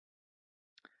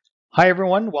Hi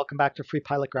everyone, welcome back to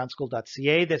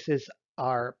freepilotgroundschool.ca. This is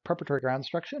our preparatory ground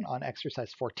instruction on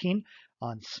exercise 14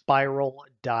 on spiral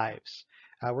dives.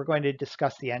 We're going to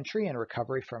discuss the entry and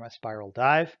recovery from a spiral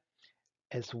dive,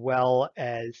 as well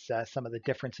as some of the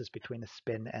differences between a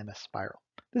spin and a spiral.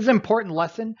 This is an important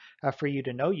lesson for you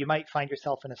to know. You might find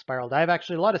yourself in a spiral dive.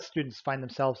 Actually, a lot of students find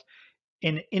themselves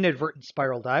in inadvertent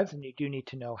spiral dives, and you do need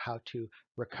to know how to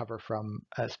recover from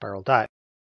a spiral dive.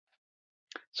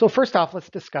 So first off, let's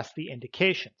discuss the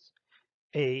indications.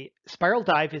 A spiral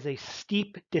dive is a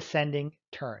steep descending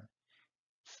turn.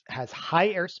 It has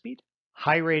high airspeed,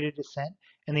 high rate of descent,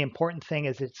 and the important thing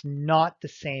is it's not the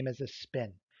same as a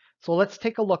spin. So let's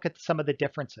take a look at some of the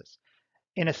differences.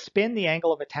 In a spin, the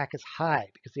angle of attack is high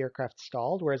because the aircraft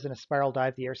stalled, whereas in a spiral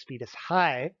dive, the airspeed is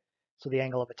high, so the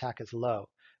angle of attack is low.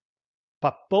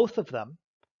 But both of them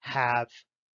have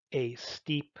a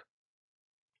steep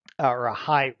or a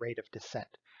high rate of descent.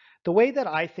 The way that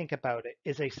I think about it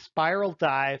is a spiral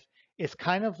dive is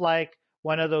kind of like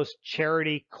one of those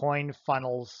charity coin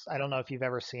funnels. I don't know if you've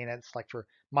ever seen it. It's like for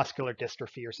muscular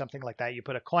dystrophy or something like that. You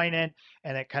put a coin in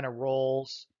and it kind of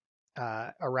rolls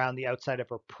around the outside of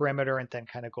a perimeter and then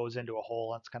kind of goes into a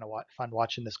hole. And it's kind of fun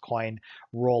watching this coin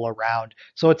roll around.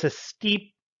 So it's a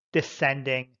steep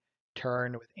descending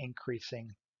turn with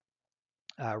increasing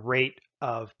rate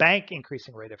of bank,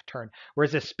 increasing rate of turn,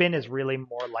 whereas a spin is really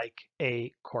more like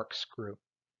a corkscrew.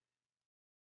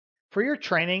 For your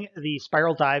training, the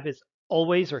spiral dive is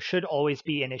always or should always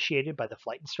be initiated by the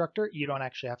flight instructor. You don't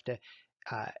actually have to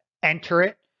enter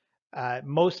it.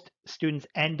 Most students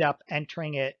end up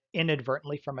entering it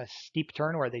inadvertently from a steep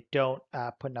turn where they don't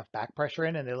put enough back pressure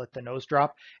in and they let the nose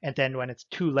drop. And then when it's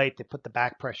too late, they put the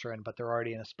back pressure in, but they're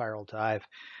already in a spiral dive.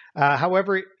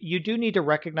 However, you do need to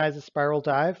recognize a spiral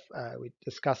dive. We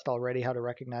discussed already how to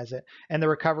recognize it. And the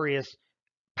recovery is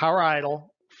power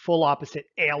idle, full opposite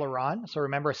aileron. So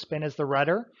remember, a spin is the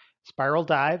rudder, spiral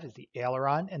dive is the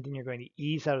aileron, and then you're going to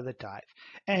ease out of the dive.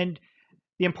 And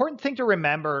the important thing to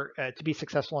remember to be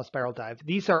successful in a spiral dive,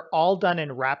 these are all done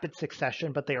in rapid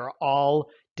succession, but they are all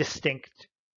distinct,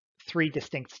 three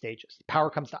distinct stages. Power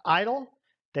comes to idle,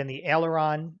 then the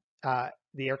aileron,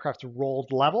 the aircraft's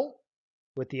rolled level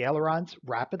with the ailerons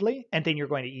rapidly, and then you're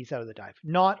going to ease out of the dive,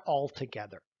 not all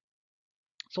together.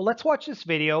 So let's watch this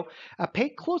video. Pay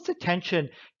close attention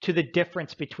to the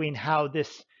difference between how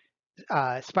this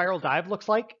spiral dive looks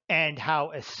like and how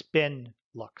a spin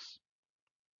looks.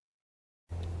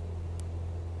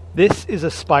 This is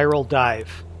a spiral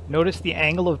dive. Notice the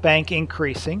angle of bank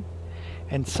increasing,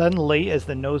 and suddenly as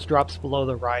the nose drops below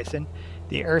the horizon,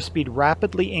 the airspeed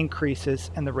rapidly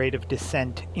increases and the rate of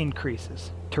descent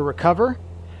increases. To recover,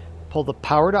 pull the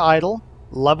power to idle,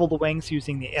 level the wings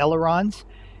using the ailerons,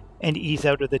 and ease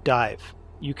out of the dive.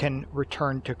 You can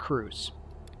return to cruise.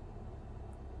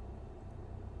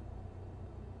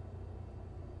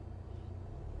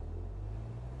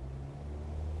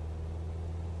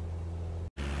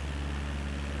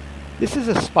 This is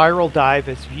a spiral dive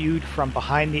as viewed from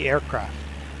behind the aircraft.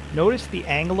 Notice the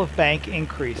angle of bank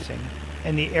increasing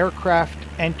and the aircraft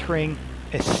entering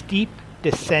a steep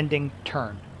descending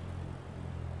turn.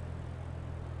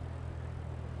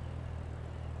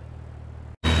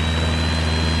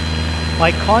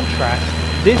 By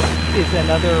contrast, this is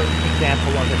another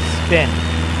example of a spin.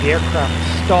 The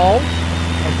aircraft stalls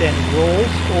and then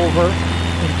rolls over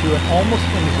into an almost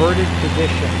inverted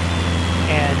position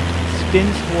and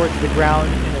spins towards the ground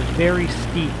in a very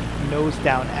steep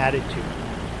nose-down attitude.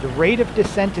 The rate of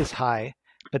descent is high,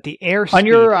 but the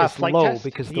airspeed is low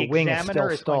because the wing is still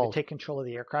stalled. Going to take control of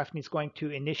the aircraft, and he's going to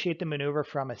initiate the maneuver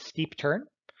from a steep turn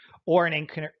or an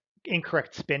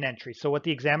incorrect spin entry. So what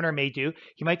the examiner may do,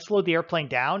 he might slow the airplane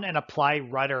down and apply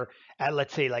rudder at,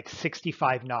 let's say, like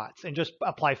 65 knots and just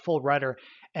apply full rudder.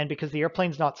 And because the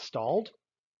airplane's not stalled,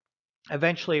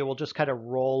 eventually it will just kind of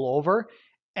roll over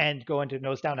and go into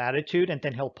nose down attitude, and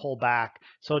then he'll pull back.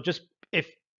 So just if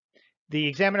the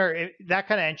examiner, that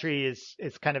kind of entry is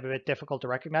kind of a bit difficult to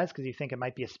recognize because you think it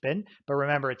might be a spin, but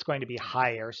remember it's going to be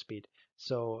high airspeed.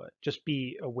 So just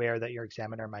be aware that your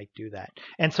examiner might do that.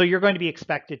 And so you're going to be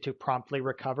expected to promptly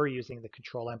recover using the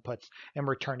control inputs and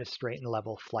return to straight and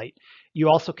level flight. You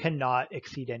also cannot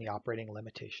exceed any operating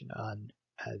limitation on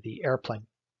the airplane.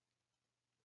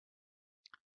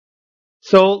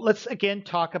 So let's again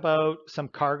talk about some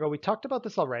cargo. We talked about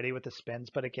this already with the spins,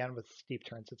 but again, with steep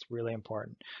turns, it's really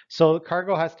important. So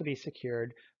cargo has to be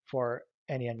secured for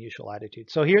any unusual attitude.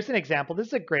 So here's an example. This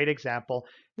is a great example.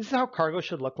 This is how cargo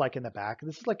should look like in the back.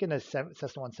 This is like in a Cessna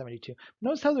 172.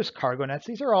 Notice how there's cargo nets.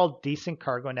 These are all decent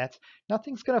cargo nets.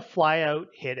 Nothing's going to fly out,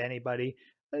 hit anybody.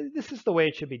 This is the way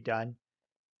it should be done.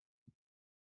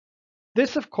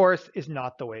 This, of course, is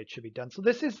not the way it should be done. So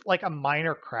this is like a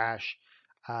minor crash,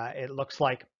 it looks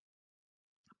like,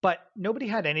 but nobody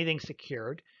had anything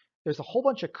secured. There's a whole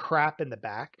bunch of crap in the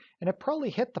back, and it probably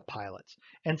hit the pilots.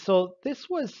 And so this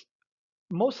was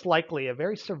most likely a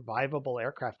very survivable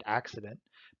aircraft accident,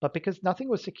 but because nothing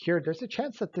was secured, there's a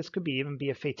chance that this could even be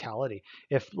a fatality.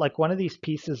 If like one of these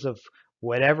pieces of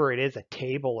whatever it is, a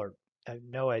table or I have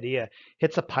no idea,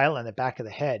 hits a pilot in the back of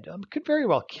the head, it could very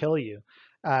well kill you.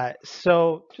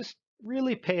 So just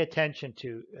really pay attention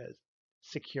to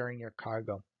securing your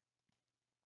cargo.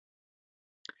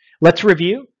 Let's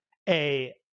review.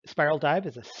 A spiral dive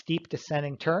is a steep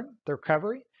descending turn, the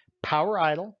recovery, power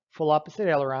idle, full opposite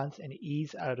ailerons, and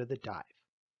ease out of the dive.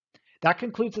 That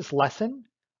concludes this lesson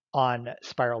on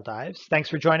spiral dives. Thanks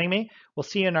for joining me. We'll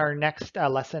see you in our next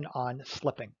lesson on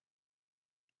slipping.